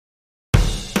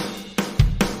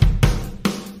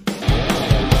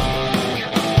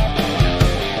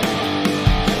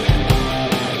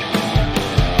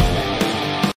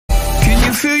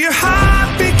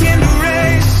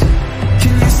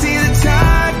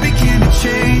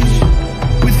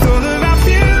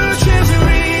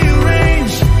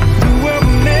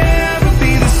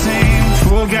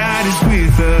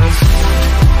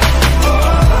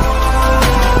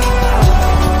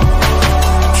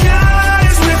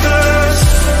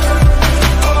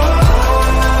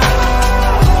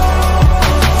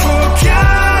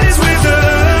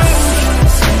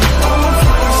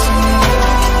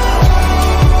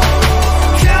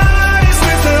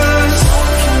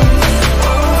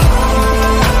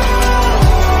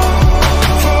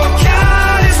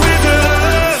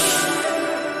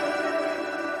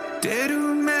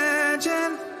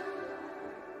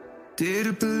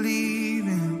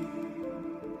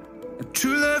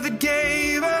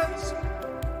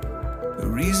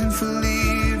reason for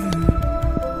leaving.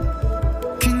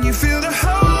 Can you feel the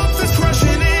hope that's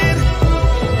rushing in?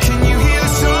 Can you hear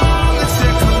the song that's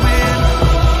echoing?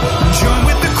 Join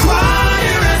with the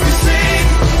choir as we sing.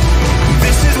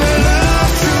 This is where love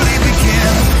truly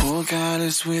begins. Oh, God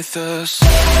is with us.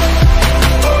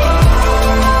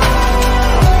 Oh,